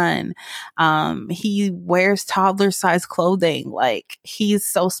to run. He wears toddler size clothing. Like, he's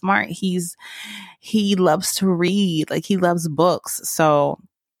so smart. He loves to read. Like, he loves books. So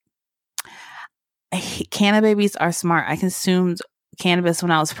canna babies are smart. I consumed cannabis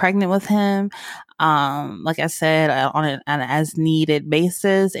when I was pregnant with him. Like I said, on an as needed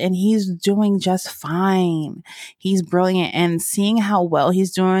basis, and he's doing just fine. He's brilliant, and seeing how well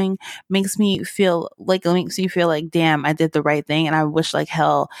he's doing makes me feel like, damn, I did the right thing. And I wish like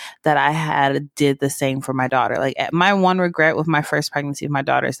hell that I had did the same for my daughter. Like, my one regret with my first pregnancy with my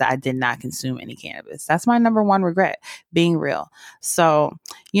daughter is that I did not consume any cannabis. That's my number one regret, being real. So,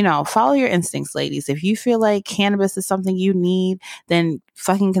 follow your instincts, ladies. If you feel like cannabis is something you need, then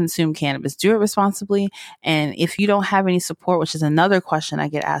fucking consume cannabis. Do it responsibly. And if you don't have any support, which is another question I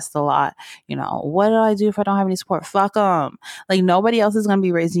get asked a lot, what do I do if I don't have any support? Fuck them. Like, nobody else is going to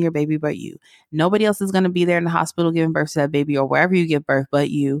be raising your baby but you. Nobody else is going to be there in the hospital giving birth to that baby, or wherever you give birth, but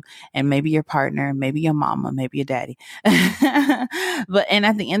you, and maybe your partner, maybe your mama, maybe your daddy. And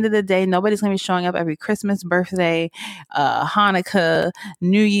at the end of the day, nobody's going to be showing up every Christmas, birthday, Hanukkah,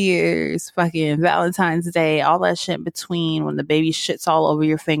 New Year's, fucking Valentine's Day, all that shit in between, when the baby shits all over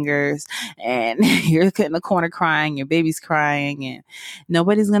your fingers and you're in the corner crying, your baby's crying, and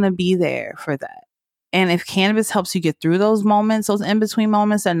nobody's going to be there for that. And if cannabis helps you get through those moments, those in-between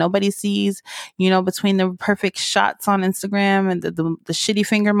moments that nobody sees, between the perfect shots on Instagram and the shitty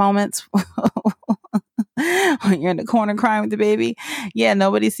finger moments when you're in the corner crying with the baby,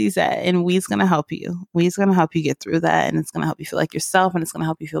 nobody sees that. And we's going to help you. We's going to help you get through that. And it's going to help you feel like yourself, and it's going to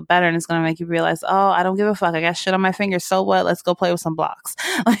help you feel better. And it's going to make you realize, oh, I don't give a fuck. I got shit on my fingers. So what? Let's go play with some blocks.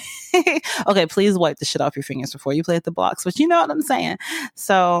 Okay, please wipe the shit off your fingers before you play with the blocks. But you know what I'm saying?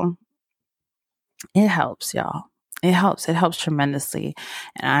 So it helps, y'all. It helps tremendously.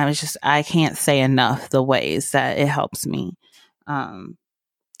 And I can't say enough the ways that it helps me.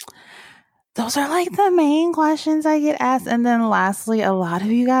 Those are like the main questions I get asked. And then lastly, a lot of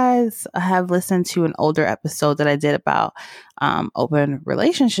you guys have listened to an older episode that I did about open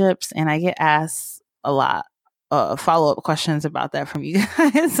relationships, and I get asked a lot follow-up questions about that from you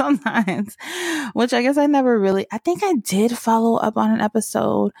guys sometimes, which I guess I think I did follow up on an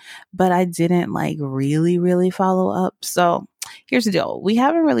episode, but I didn't like really, really follow up. So here's the deal. We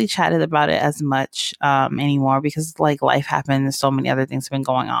haven't really chatted about it as much anymore, because like life happened and so many other things have been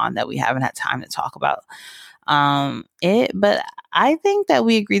going on that we haven't had time to talk about it. But I think that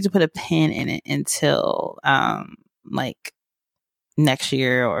we agreed to put a pin in it until like next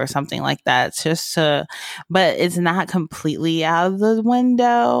year or something like that, but it's not completely out of the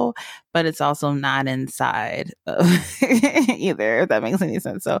window, but it's also not inside either, if that makes any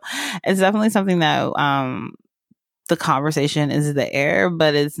sense. So it's definitely something that the conversation is there,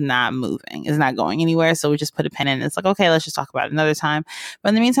 but it's not moving. It's not going anywhere. So we just put a pin in. It's like, okay, let's just talk about it another time. But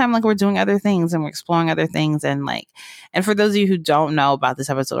in the meantime, like, we're doing other things and we're exploring other things. And for those of you who don't know about this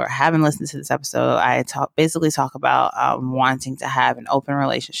episode or haven't listened to this episode, I basically talk about wanting to have an open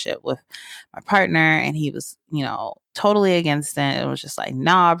relationship with my partner. And he was, totally against it. It was just like,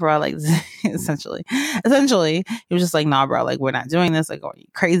 nah, bro. Like, essentially, he was just like, nah, bro. Like, we're not doing this. Like, are you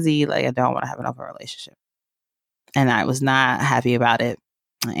crazy? Like, I don't want to have an open relationship. And I was not happy about it.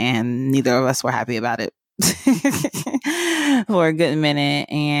 And neither of us were happy about it for a good minute.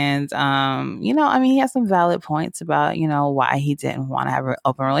 And, he has some valid points about, why he didn't want to have an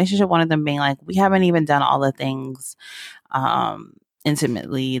open relationship. One of them being like, we haven't even done all the things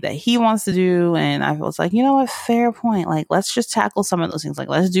intimately that he wants to do. And I was like, you know what, fair point. Like, let's just tackle some of those things. Like,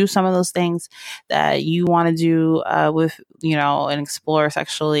 let's do some of those things that you want to do with, and explore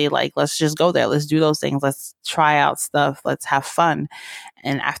sexually. Like, let's just go there. Let's do those things. Let's try out stuff. Let's have fun.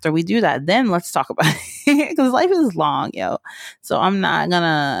 And after we do that, then let's talk about it, because life is long, yo. So I'm not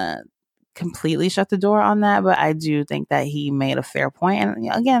gonna completely shut the door on that, but I do think that he made a fair point.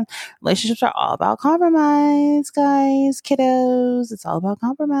 And again, relationships are all about compromise, guys, kiddos. It's all about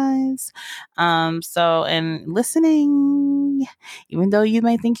compromise. And listening, even though you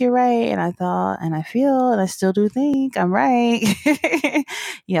may think you're right, and I thought, and I feel, and I still do think I'm right,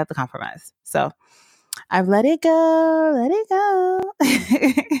 you have to compromise. So I've let it go,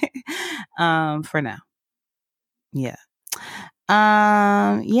 for now. Yeah.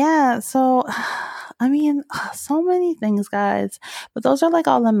 So I mean, so many things, guys. But those are like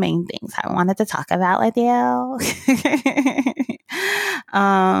all the main things I wanted to talk about with you.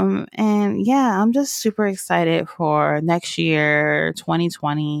 And yeah, I'm just super excited for next year,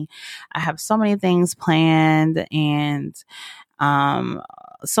 2020. I have so many things planned and um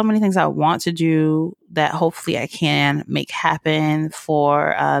so many things I want to do that hopefully I can make happen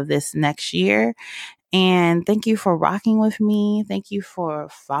for this next year. And thank you for rocking with me. Thank you for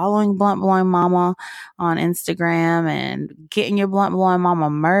following Blunt Blowing Mama on Instagram and getting your Blunt Blowing Mama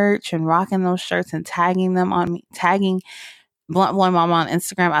merch and rocking those shirts and tagging them on me, tagging Blunt Blowing Mama on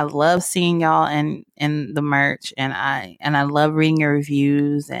Instagram. I love seeing y'all in the merch, and I love reading your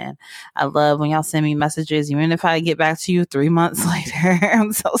reviews, and I love when y'all send me messages, even if I get back to you 3 months later.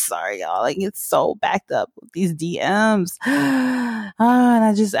 I'm so sorry, y'all. Like, it's so backed up with these DMs. And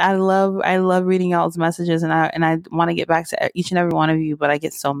I love reading y'all's messages, and I want to get back to each and every one of you, but I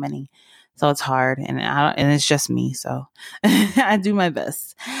get so many. So it's hard, and it's just me. So I do my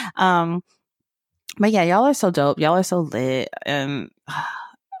best. But yeah, y'all are so dope. Y'all are so lit. And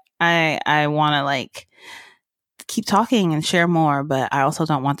I want to like keep talking and share more, but I also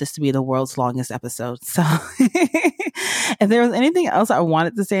don't want this to be the world's longest episode. So if there was anything else I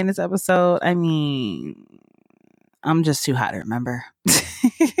wanted to say in this episode, I mean, I'm just too hot to remember.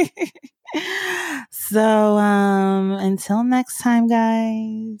 So until next time,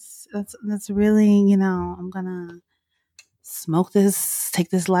 guys, that's really, I'm gonna take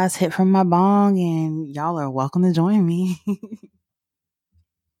this last hit from my bong, and y'all are welcome to join me.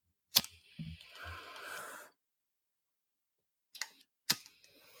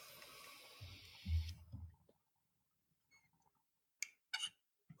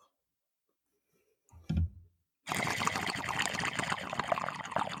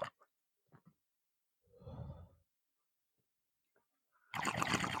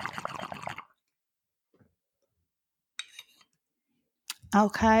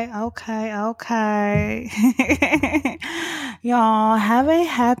 Okay. Y'all have a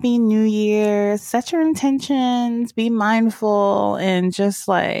happy new year. Set your intentions, be mindful, and just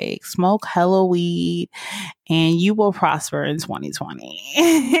like smoke hella weed, and you will prosper in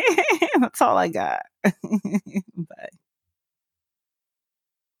 2020. That's all I got. Bye.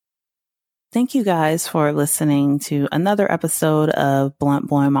 Thank you guys for listening to another episode of Blunt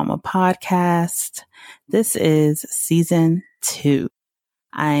Blowing Mama podcast. This is season 2.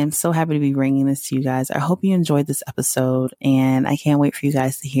 I am so happy to be bringing this to you guys. I hope you enjoyed this episode, and I can't wait for you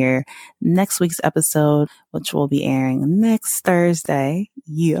guys to hear next week's episode, which will be airing next Thursday.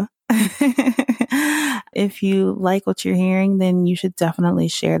 Yeah. If you like what you're hearing, then you should definitely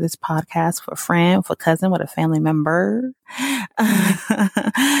share this podcast with a friend, with a cousin, with a family member.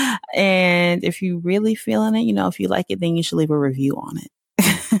 And if you're really feeling it, if you like it, then you should leave a review on it.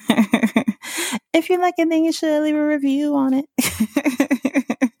 If you like it, then you should leave a review on it.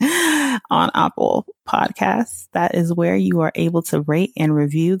 On Apple Podcasts. That is where you are able to rate and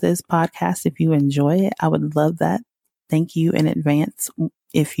review this podcast if you enjoy it. I would love that. Thank you in advance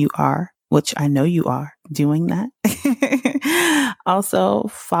if you are, which I know you are, doing that. Also,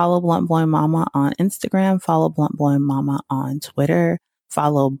 follow Blunt Blowing Mama on Instagram. Follow Blunt Blowing Mama on Twitter.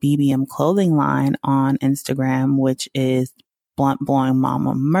 Follow BBM Clothing Line on Instagram, which is Blunt Blowing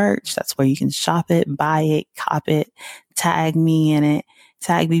Mama merch. That's where you can shop it, buy it, cop it, tag me in it,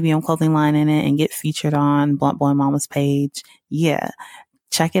 tag BBM Clothing Line in it, and get featured on Blunt Blowing Mama's page. Yeah,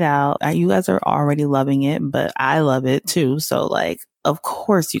 check it out. You guys are already loving it, but I love it too. So like, of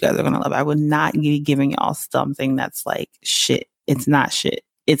course you guys are going to love it. I would not be giving y'all something that's like shit. It's not shit.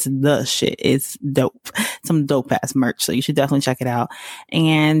 It's the shit. It's dope. Some dope ass merch. So you should definitely check it out.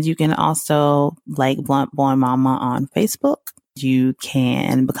 And you can also like Blunt Blowing Mama on Facebook. You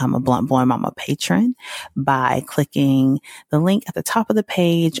can become a Blunt Blowing Mama patron by clicking the link at the top of the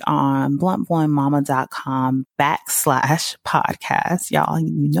page on bluntblowingmama.com/podcast. Y'all,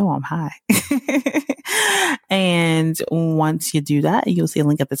 you know I'm high. And once you do that, you'll see a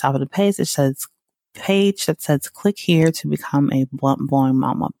link at the top of the page that says click here to become a Blunt Blowing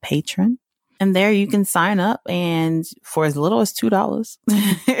Mama patron. And there you can sign up, and for as little as $2,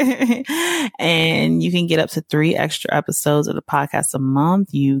 and you can get up to 3 extra episodes of the podcast a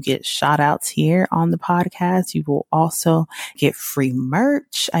month. You get shout outs here on the podcast. You will also get free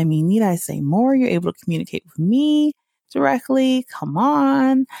merch. I mean, need I say more? You're able to communicate with me directly. Come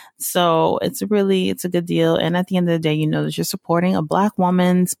on. So it's a good deal. And at the end of the day, that you're supporting a Black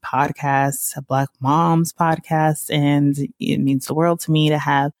woman's podcast, a Black mom's podcast. And it means the world to me to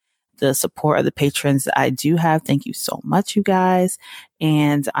have the support of the patrons that I do have. Thank you so much, you guys.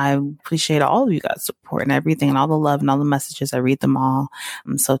 And I appreciate all of you guys' support and everything and all the love and all the messages. I read them all.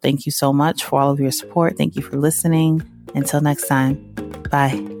 So thank you so much for all of your support. Thank you for listening. Until next time.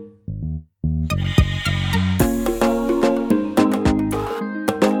 Bye.